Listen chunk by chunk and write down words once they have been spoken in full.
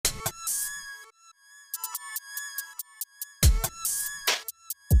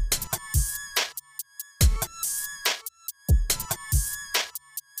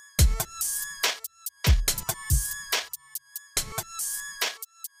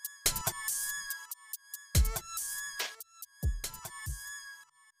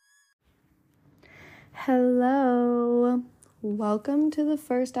Hello. Welcome to the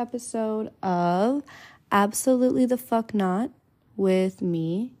first episode of Absolutely the Fuck Not with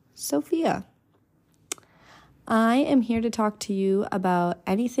me, Sophia. I am here to talk to you about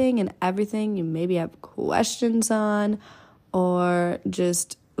anything and everything you maybe have questions on, or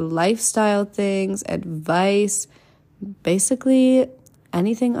just lifestyle things, advice, basically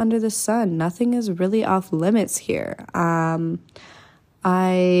anything under the sun. Nothing is really off limits here.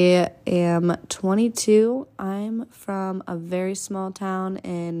 I am 22. I'm from a very small town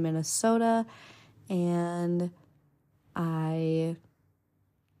in Minnesota, and I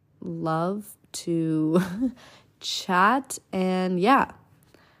love to chat. And yeah,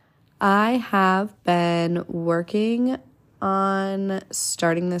 I have been working on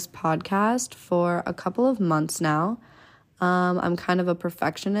starting this podcast for a couple of months now. I'm kind of a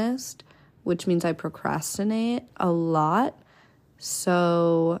perfectionist, which means I procrastinate a lot.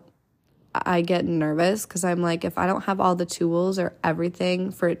 So I get nervous because I'm like, if I don't have all the tools or everything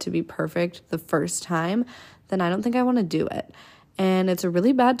for it to be perfect the first time, then I don't think I want to do it. And it's a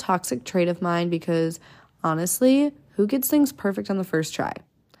really bad toxic trait of mine because honestly, who gets things perfect on the first try?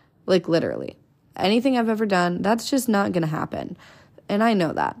 Like literally. Anything I've ever done, that's just not going to happen. And I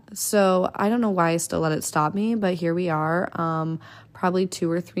know that. So I don't know why I still let it stop me, but here we are, probably 2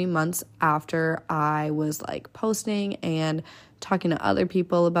 or 3 months after I was like posting and talking to other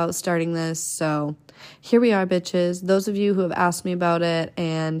people about starting this. So here we are, bitches. Those of you who have asked me about it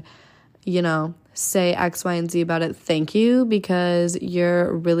and, say X, Y, and Z about it, thank you, because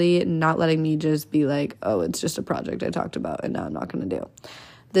you're really not letting me just be like, oh, it's just a project I talked about and now I'm not going to do.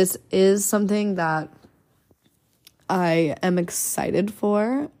 This is something that I am excited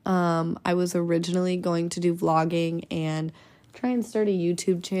for. I was originally going to do vlogging and try and start a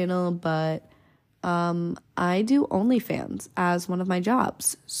YouTube channel, but I do OnlyFans as one of my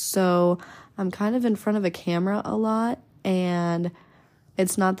jobs. So I'm kind of in front of a camera a lot, and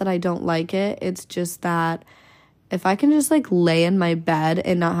it's not that I don't like it. It's just that if I can just like lay in my bed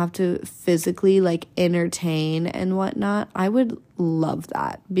and not have to physically like entertain and whatnot, I would love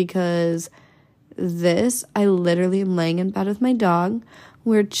that, because I literally am laying in bed with my dog.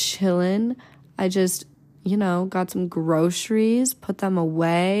 We're chilling. I just, got some groceries, put them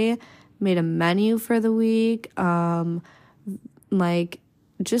away, made a menu for the week.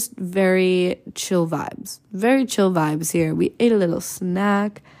 Just very chill vibes. Very chill vibes here. We ate a little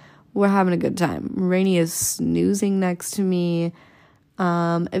snack. We're having a good time. Rainy is snoozing next to me.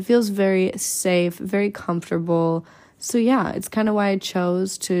 It feels very safe, very comfortable. So yeah, it's kind of why I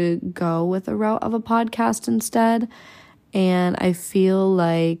chose to go with a route of a podcast instead. And I feel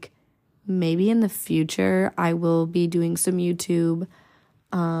like maybe in the future I will be doing some YouTube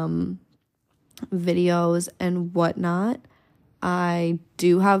videos and whatnot. I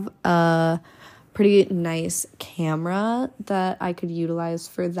do have a pretty nice camera that I could utilize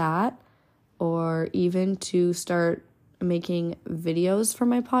for that, or even to start making videos for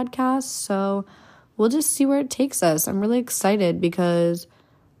my podcast. So we'll just see where it takes us. I'm really excited because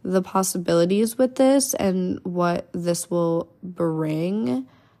the possibilities with this and what this will bring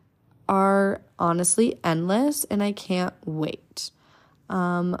are honestly endless, and I can't wait.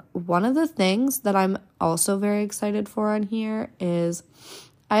 One of the things that I'm also very excited for on here is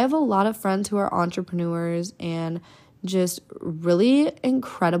I have a lot of friends who are entrepreneurs and just really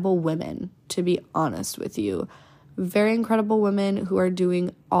incredible women, to be honest with you. Very incredible women who are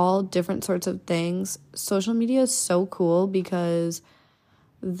doing all different sorts of things. Social media is so cool because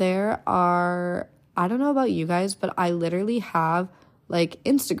there are, I don't know about you guys, but I literally have like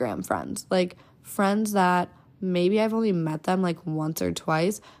Instagram friends, like friends that maybe I've only met them like once or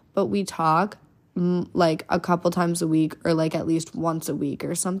twice, but we talk like a couple times a week, or like at least once a week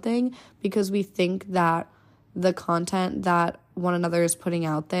or something, because we think that the content that one another is putting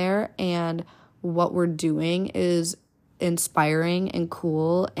out there and what we're doing is inspiring and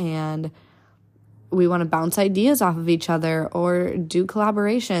cool, and we want to bounce ideas off of each other or do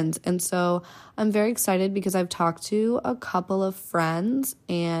collaborations. And so I'm very excited because I've talked to a couple of friends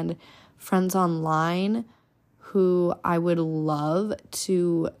and friends online who I would love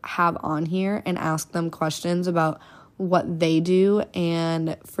to have on here and ask them questions about what they do,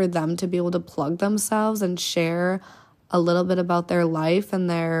 and for them to be able to plug themselves and share a little bit about their life and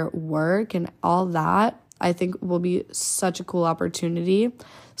their work and all that, I think will be such a cool opportunity.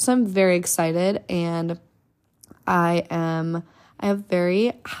 So I'm very excited, and I have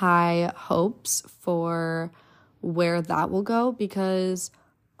very high hopes for where that will go, because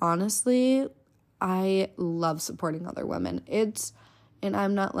honestly, I love supporting other women. And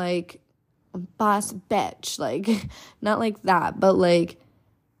I'm not like boss bitch, like not like that, but like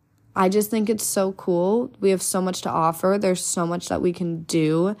I just think it's so cool. We have so much to offer. There's so much that we can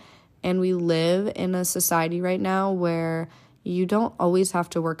do. And we live in a society right now where you don't always have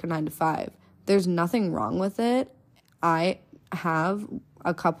to work a 9 to 5. There's nothing wrong with it. I have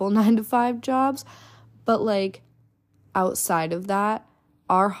a couple 9 to 5 jobs, but like outside of that,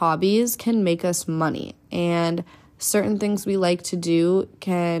 our hobbies can make us money, and certain things we like to do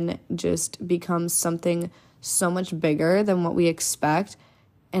can just become something so much bigger than what we expect.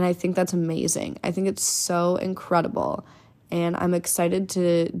 And I think that's amazing. I think it's so incredible. And I'm excited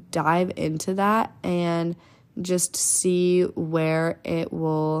to dive into that and just see where it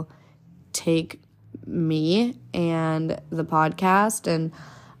will take me and the podcast and,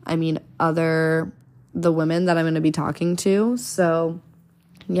 the women that I'm going to be talking to. So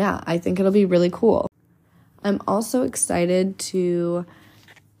yeah, I think it'll be really cool. I'm also excited to,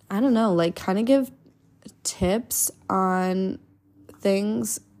 kind of give tips on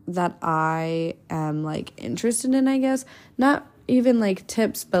things that I am like interested in, I guess. Not even like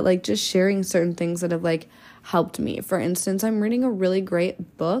tips, but like just sharing certain things that have like helped me. For instance, I'm reading a really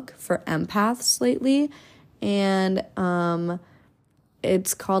great book for empaths lately, and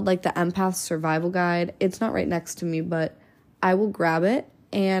it's called like the Empath Survival Guide. It's not right next to me, but I will grab it,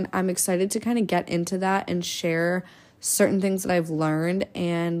 and I'm excited to kind of get into that and share certain things that I've learned,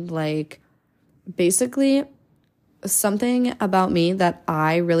 and like basically something about me that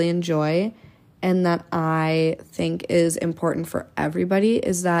I really enjoy and that I think is important for everybody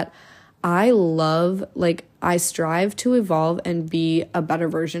is that I strive to evolve and be a better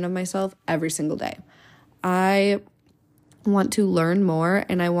version of myself every single day. I want to learn more,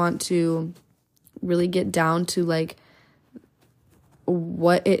 and I want to really get down to like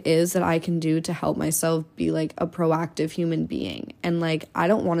what it is that I can do to help myself be like a proactive human being. And like, I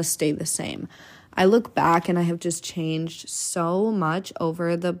don't want to stay the same. I look back and I have just changed so much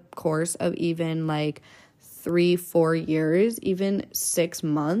over the course of even like 3-4 years, even 6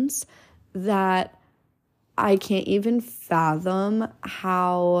 months, that I can't even fathom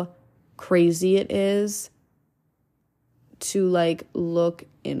how crazy it is to like look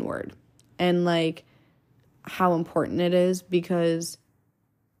inward, and like how important it is, because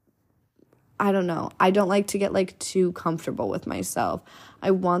I don't know. I don't like to get like too comfortable with myself. I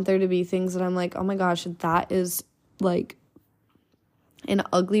want there to be things that I'm like, oh my gosh, that is like an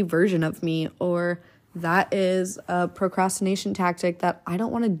ugly version of me, or that is a procrastination tactic that I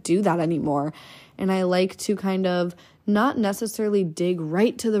don't want to do that anymore. And I like to kind of not necessarily dig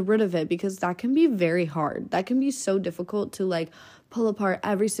right to the root of it, because that can be very hard. That can be so difficult to like pull apart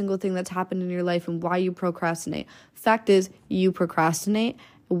every single thing that's happened in your life and why you procrastinate. Fact is, you procrastinate.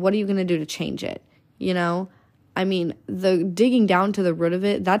 What are you going to do to change it? The digging down to the root of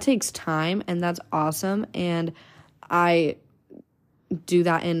it, that takes time, and that's awesome. And I do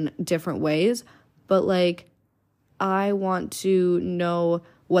that in different ways. But like, I want to know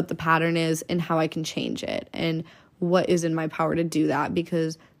what the pattern is and how I can change it, and what is in my power to do that,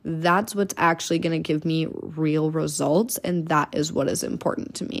 because that's what's actually going to give me real results, and that is what is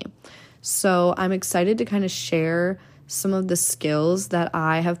important to me. So I'm excited to kind of share some of the skills that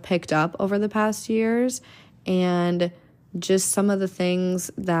I have picked up over the past years, and just some of the things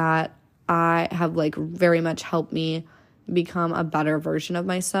that I have like very much helped me become a better version of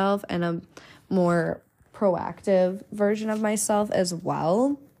myself and a more proactive version of myself as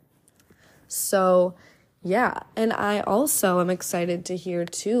well. So yeah, and I also am excited to hear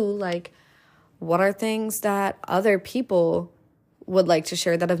too, like, what are things that other people would like to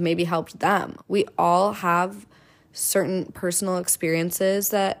share that have maybe helped them? We all have certain personal experiences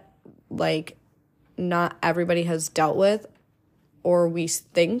that like not everybody has dealt with, or we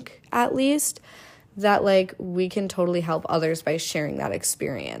think at least that like we can totally help others by sharing that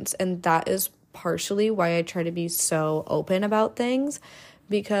experience. And that is partially why I try to be so open about things,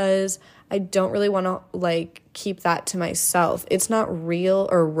 because I don't really want to like keep that to myself. It's not real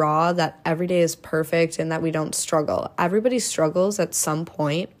or raw that every day is perfect and that we don't struggle. Everybody struggles at some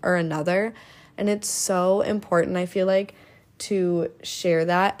point or another, and it's so important, I feel like, to share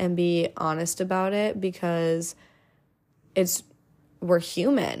that and be honest about it, because we're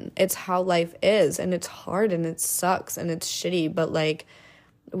human. It's how life is, and it's hard and it sucks and it's shitty, but like,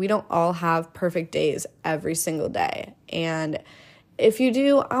 we don't all have perfect days every single day. And if you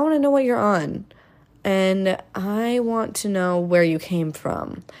do, I want to know what you're on, and I want to know where you came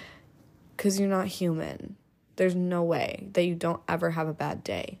from, because you're not human. There's no way that you don't ever have a bad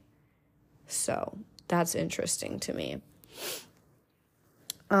day. So that's interesting to me.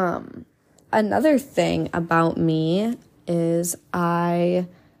 Another thing about me is oh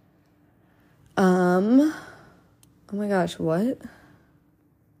my gosh, what?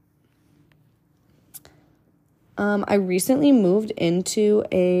 I recently moved into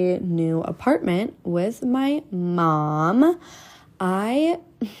a new apartment with my mom. I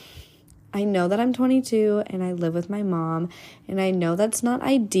know that I'm 22 and I live with my mom, and I know that's not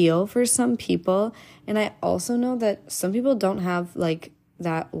ideal for some people, and I also know that some people don't have like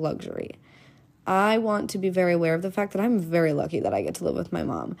that luxury. I want to be very aware of the fact that I'm very lucky that I get to live with my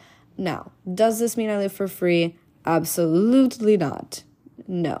mom. Now, does this mean I live for free? Absolutely not.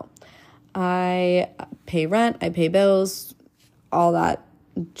 No. I pay rent, I pay bills, all that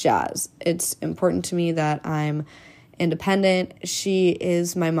jazz. It's important to me that I'm independent. She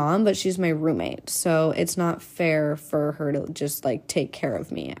is my mom, but she's my roommate. So it's not fair for her to just like take care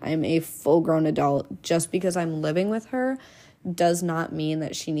of me. I'm a full-grown adult. Just because I'm living with her does not mean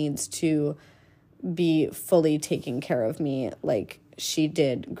that she needs to be fully taking care of me like she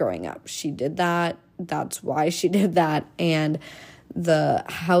did growing up. She did that. That's why she did that. And the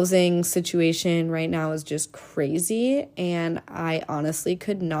housing situation right now is just crazy. And I honestly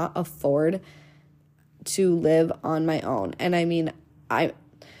could not afford to live on my own. And I mean, I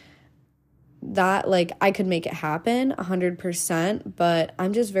could make it happen 100%, but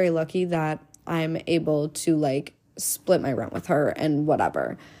I'm just very lucky that I'm able to like split my rent with her and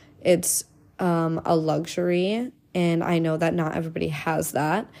whatever. It's a luxury, and I know that not everybody has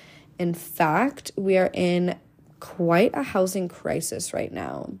that. In fact, we are in quite a housing crisis right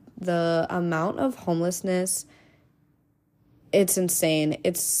now. The amount of homelessness, it's insane.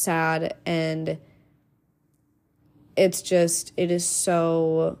 It's sad, and it's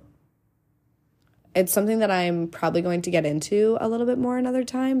something that I'm probably going to get into a little bit more another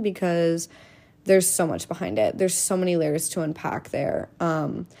time because there's so much behind it. There's so many layers to unpack there.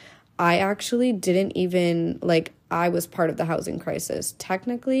 I actually didn't even, I was part of the housing crisis.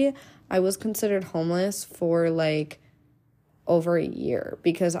 Technically, I was considered homeless for, over a year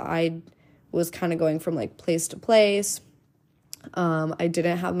because I was kind of going from, place to place. I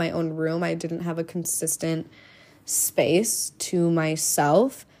didn't have my own room. I didn't have a consistent space to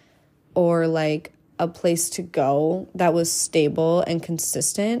myself or, a place to go that was stable and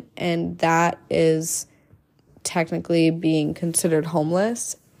consistent. And that is technically being considered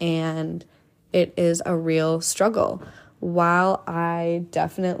homeless. And it is a real struggle. While I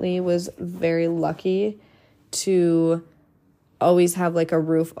definitely was very lucky to always have a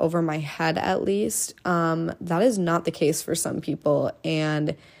roof over my head at least, that is not the case for some people,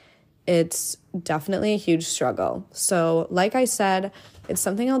 and it's definitely a huge struggle. So like I said, it's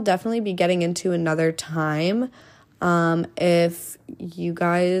something I'll definitely be getting into another time. If you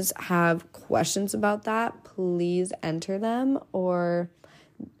guys have questions about that, please enter them or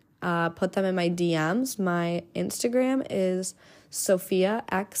put them in my DMs. My Instagram is Sophia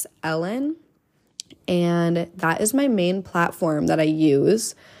X Ellen, and that is my main platform that I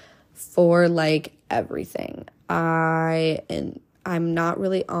use for everything. I'm not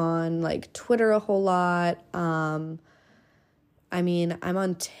really on Twitter a whole lot. I mean, I'm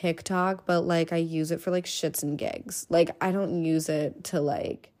on TikTok, but I use it for shits and gigs. I don't use it to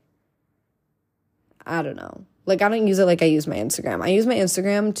I don't know. I don't use it like I use my Instagram. I use my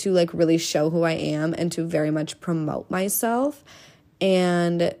Instagram to really show who I am and to very much promote myself.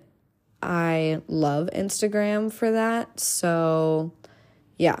 And I love Instagram for that. So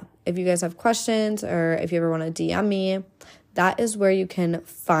yeah, if you guys have questions or if you ever want to DM me, that is where you can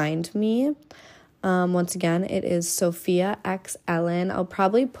find me. Once again, it is Sophia X Ellen. I'll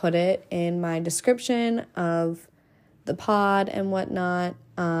probably put it in my description of the pod and whatnot.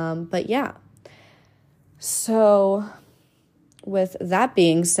 But yeah. So with that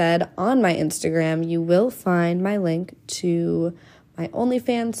being said, on my Instagram, you will find my link to my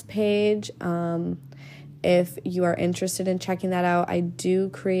OnlyFans page. If you are interested in checking that out, I do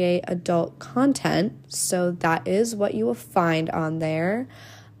create adult content, so that is what you will find on there.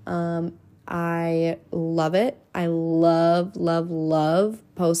 I love it. I love, love, love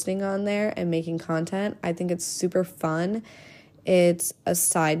posting on there and making content. I think it's super fun. It's a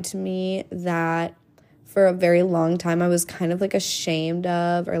side to me that for a very long time I was kind of ashamed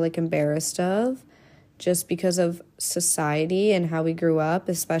of or embarrassed of, just because of society and how we grew up,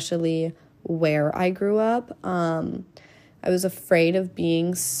 especially where I grew up. I was afraid of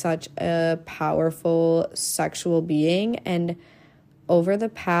being such a powerful sexual being, and over the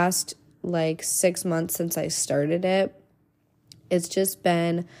past 6 months since I started it, it's just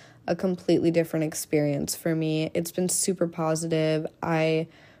been a completely different experience for me. It's been super positive. I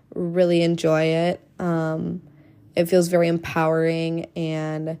really enjoy it. It feels very empowering,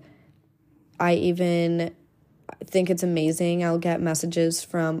 and I even think it's amazing. I'll get messages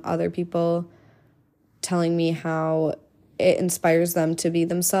from other people telling me how it inspires them to be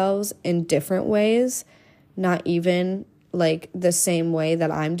themselves in different ways. not even like the same way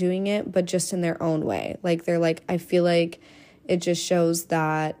that I'm doing it, but just in their own way. Like they're like, I feel like it just shows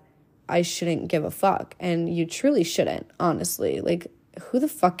that I shouldn't give a fuck. And you truly shouldn't, honestly. Like, who the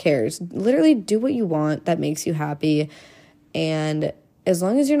fuck cares? Literally do what you want that makes you happy. And as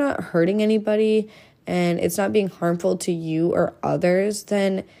long as you're not hurting anybody and it's not being harmful to you or others,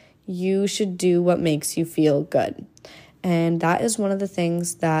 then you should do what makes you feel good. And that is one of the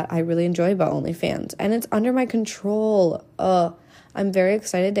things that I really enjoy about OnlyFans. And it's under my control. I'm very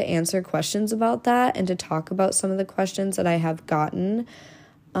excited to answer questions about that and to talk about some of the questions that I have gotten,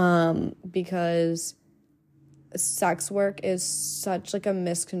 because sex work is such like a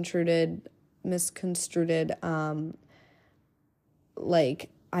misconstrued like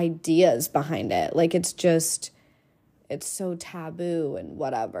ideas behind it. Like it's so taboo and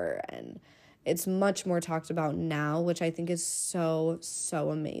whatever, and it's much more talked about now, which I think is so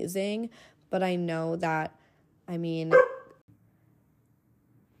amazing. But I know that, I mean,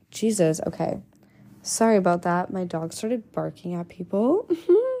 Jesus, okay. Sorry about that. My dog started barking at people.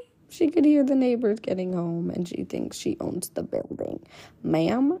 She could hear the neighbors getting home and she thinks she owns the building.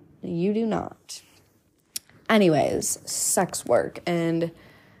 Ma'am, you do not. Anyways, sex work and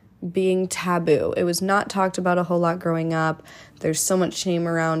being taboo. It was not talked about a whole lot growing up. There's so much shame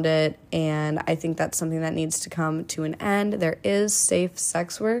around it, and I think that's something that needs to come to an end. There is safe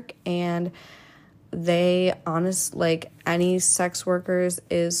sex work, and like any sex workers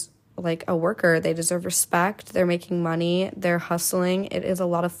is like a worker. They deserve respect. They're making money. They're hustling. It is a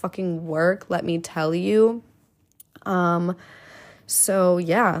lot of fucking work, let me tell you. So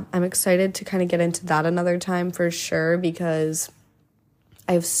yeah, I'm excited to kind of get into that another time for sure, because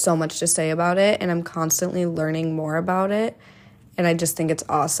I have so much to say about it and I'm constantly learning more about it. And I just think it's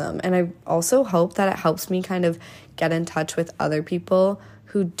awesome. And I also hope that it helps me kind of get in touch with other people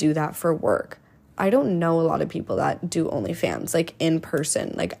who do that for work. I don't know a lot of people that do OnlyFans, like in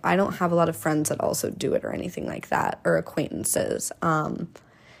person. Like I don't have a lot of friends that also do it or anything like that, or acquaintances. I'm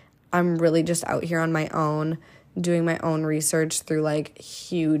really just out here on my own, doing my own research through like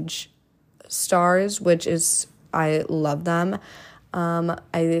huge stars, which is, I love them.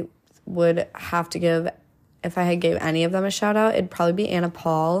 I would have to give, if I had gave any of them a shout out, it'd probably be Anna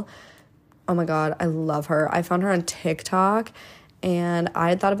Paul. Oh my God, I love her. I found her on TikTok, and I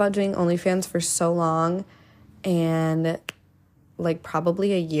had thought about doing OnlyFans for so long, and like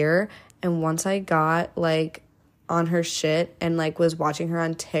probably a year. And once I got like on her shit and like was watching her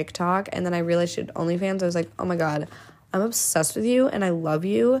on TikTok, and then I realized she had OnlyFans, I was like, oh my God, I'm obsessed with you and I love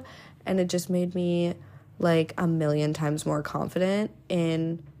you. And it just made me like a million times more confident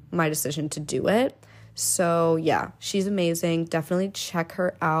in my decision to do it. So yeah, she's amazing. Definitely check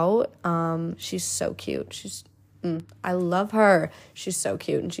her out. She's so cute. I love her. She's so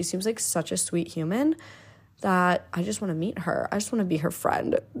cute, and she seems like such a sweet human that I just want to meet her. I just want to be her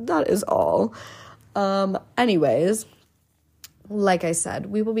friend. That is all. Anyways, like I said,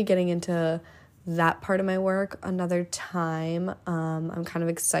 we will be getting into that part of my work another time. I'm kind of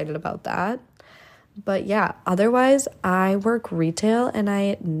excited about that. But yeah, otherwise, I work retail and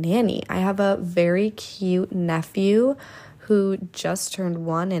I nanny. I have a very cute nephew who just turned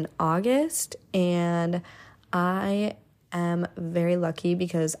 1 in August, and I am very lucky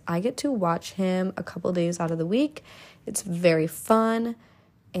because I get to watch him a couple days out of the week. It's very fun,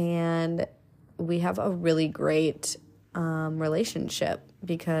 and we have a really great relationship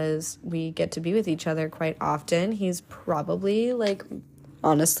because we get to be with each other quite often. He's probably like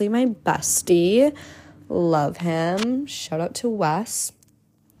honestly my bestie. Love him. Shout out to Wes.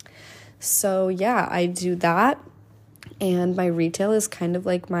 So yeah, I do that, and my retail is kind of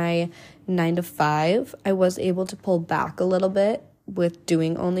like my 9 to 5. I was able to pull back a little bit with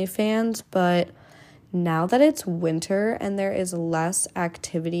doing OnlyFans, but now that it's winter and there is less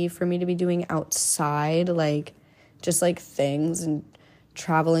activity for me to be doing outside, like just like things and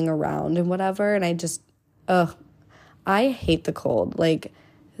traveling around and whatever, and I hate the cold. Like,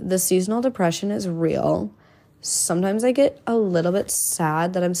 the seasonal depression is real. Sometimes I get a little bit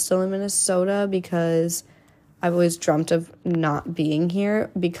sad that I'm still in Minnesota because I've always dreamt of not being here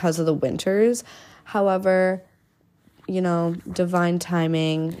because of the winters. However, you know, divine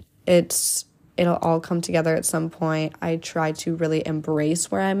timing, it'll all come together at some point. I try to really embrace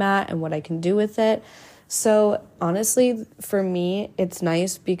where I'm at and what I can do with it. So honestly, for me, it's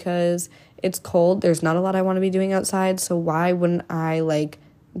nice because it's cold. There's not a lot I want to be doing outside. So why wouldn't I like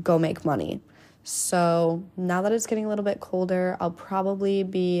go make money? So now that it's getting a little bit colder, I'll probably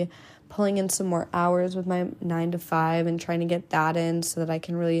be pulling in some more hours with my 9 to 5 and trying to get that in so that I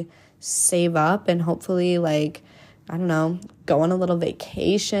can really save up and hopefully, like, I don't know, go on a little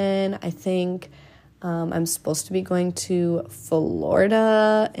vacation. I think I'm supposed to be going to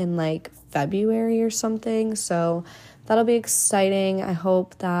Florida in like February or something, so that'll be exciting. I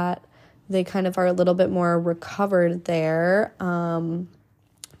hope that they kind of are a little bit more recovered there.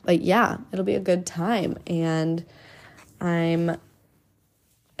 But yeah, it'll be a good time, and I'm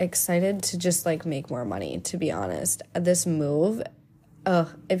excited to just like make more money, to be honest. This move,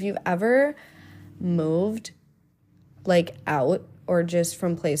 if you've ever moved like out or just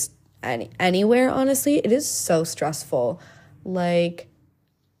from anywhere, honestly, it is so stressful. Like,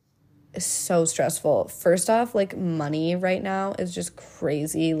 so stressful. First off, like, money right now is just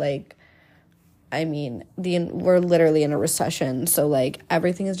crazy. Like, I mean, we're literally in a recession, so like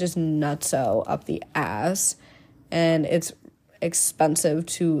everything is just nutso up the ass, and it's expensive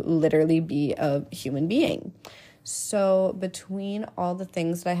to literally be a human being. So between all the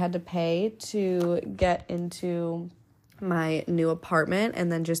things that I had to pay to get into my new apartment,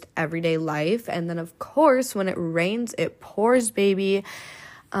 and then just everyday life, and then of course when it rains it pours, baby.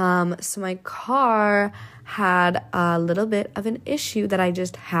 So my car had a little bit of an issue that I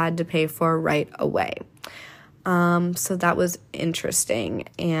just had to pay for right away. So that was interesting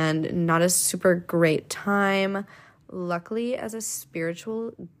and not a super great time. Luckily, as a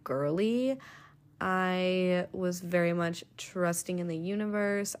spiritual girly, I was very much trusting in the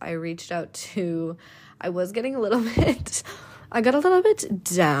universe. I was getting a little bit, I got a little bit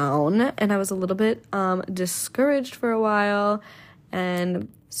down, and I was a little bit discouraged for a while. And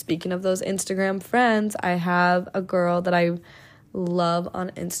speaking of those Instagram friends, I have a girl that I love on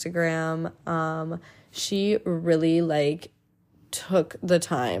Instagram. She really like took the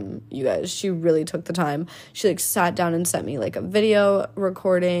time, you guys. She really took the time. She like sat down and sent me like a video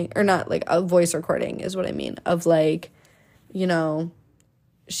recording, or not, like a voice recording is what I mean, of like, you know,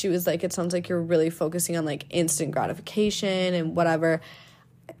 she was like, it sounds like you're really focusing on like instant gratification and whatever.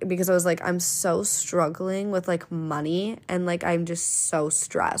 Because I was like, I'm so struggling with like money, and like I'm just so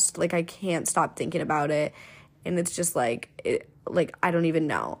stressed. Like I can't stop thinking about it, and it's just like I don't even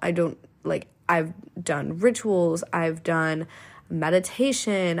know. I've done rituals, I've done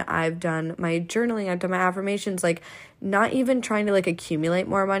meditation, I've done my journaling, I've done my affirmations, like not even trying to like accumulate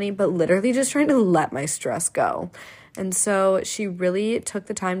more money, but literally just trying to let my stress go. And so she really took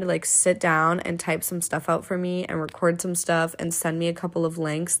the time to like sit down and type some stuff out for me and record some stuff and send me a couple of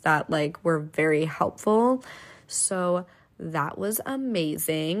links that like were very helpful. So that was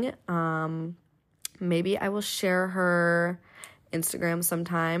amazing. Maybe I will share her Instagram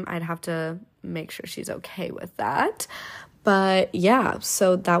sometime. I'd have to make sure she's okay with that. But yeah,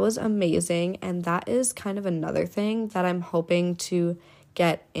 so that was amazing. And that is kind of another thing that I'm hoping to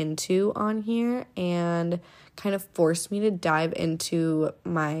get into on here and kind of force me to dive into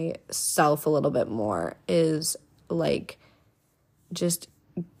myself a little bit more, is like just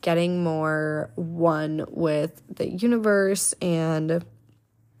getting more one with the universe and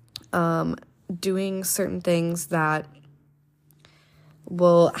doing certain things that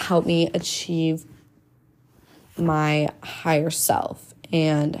will help me achieve my higher self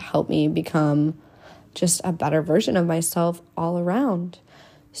and help me become just a better version of myself all around.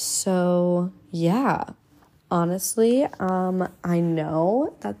 So yeah, honestly, I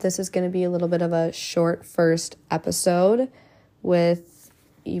know that this is going to be a little bit of a short first episode,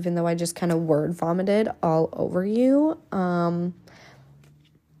 even though I just kind of word vomited all over you.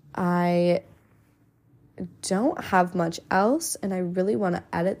 I don't have much else, and I really want to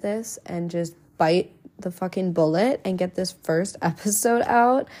edit this and just bite the fucking bullet and get this first episode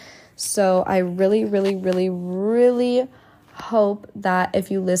out. So I really, really, really, really hope that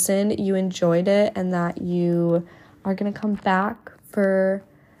if you listened, you enjoyed it, and that you are going to come back for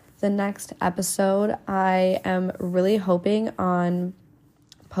the next episode. I am really hoping on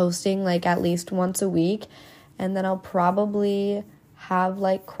posting like at least once a week, and then I'll probably have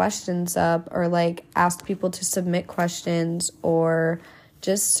like questions up, or like ask people to submit questions, or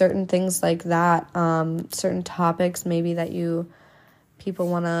just certain things like that, certain topics maybe that people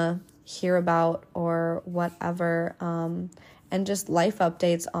want to hear about or whatever, and just life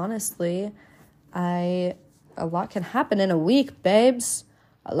updates. Honestly, a lot can happen in a week, babes.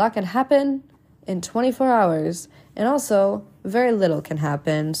 A lot can happen in 24 hours, and also very little can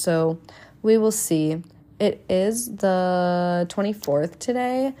happen, so we will see. It is the 24th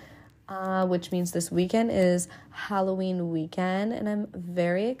today, which means this weekend is Halloween weekend, and I'm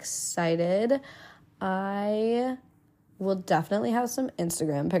very excited. I will definitely have some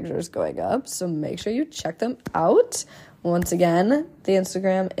Instagram pictures going up, so make sure you check them out. Once again, the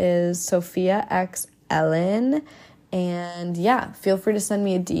Instagram is Sophia X Ellen, and yeah, feel free to send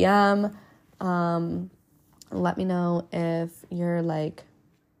me a DM. Let me know if you're like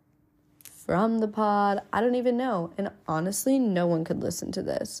from the pod. I don't even know. And honestly, no one could listen to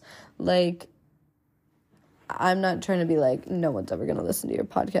this. Like, I'm not trying to be like, no one's ever going to listen to your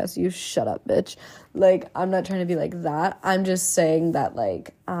podcast. You shut up, bitch. Like, I'm not trying to be like that. I'm just saying that,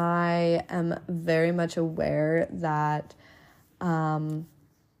 like, I am very much aware that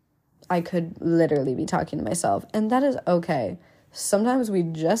I could literally be talking to myself. And that is okay. Sometimes we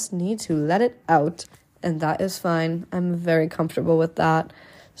just need to let it out. And that is fine. I'm very comfortable with that.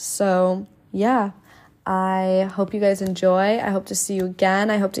 So, yeah. I hope you guys enjoy. I hope to see you again.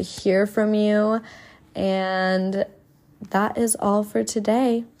 I hope to hear from you. And that is all for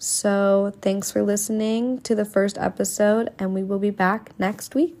today. So thanks for listening to the first episode, and we will be back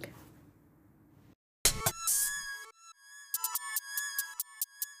next week.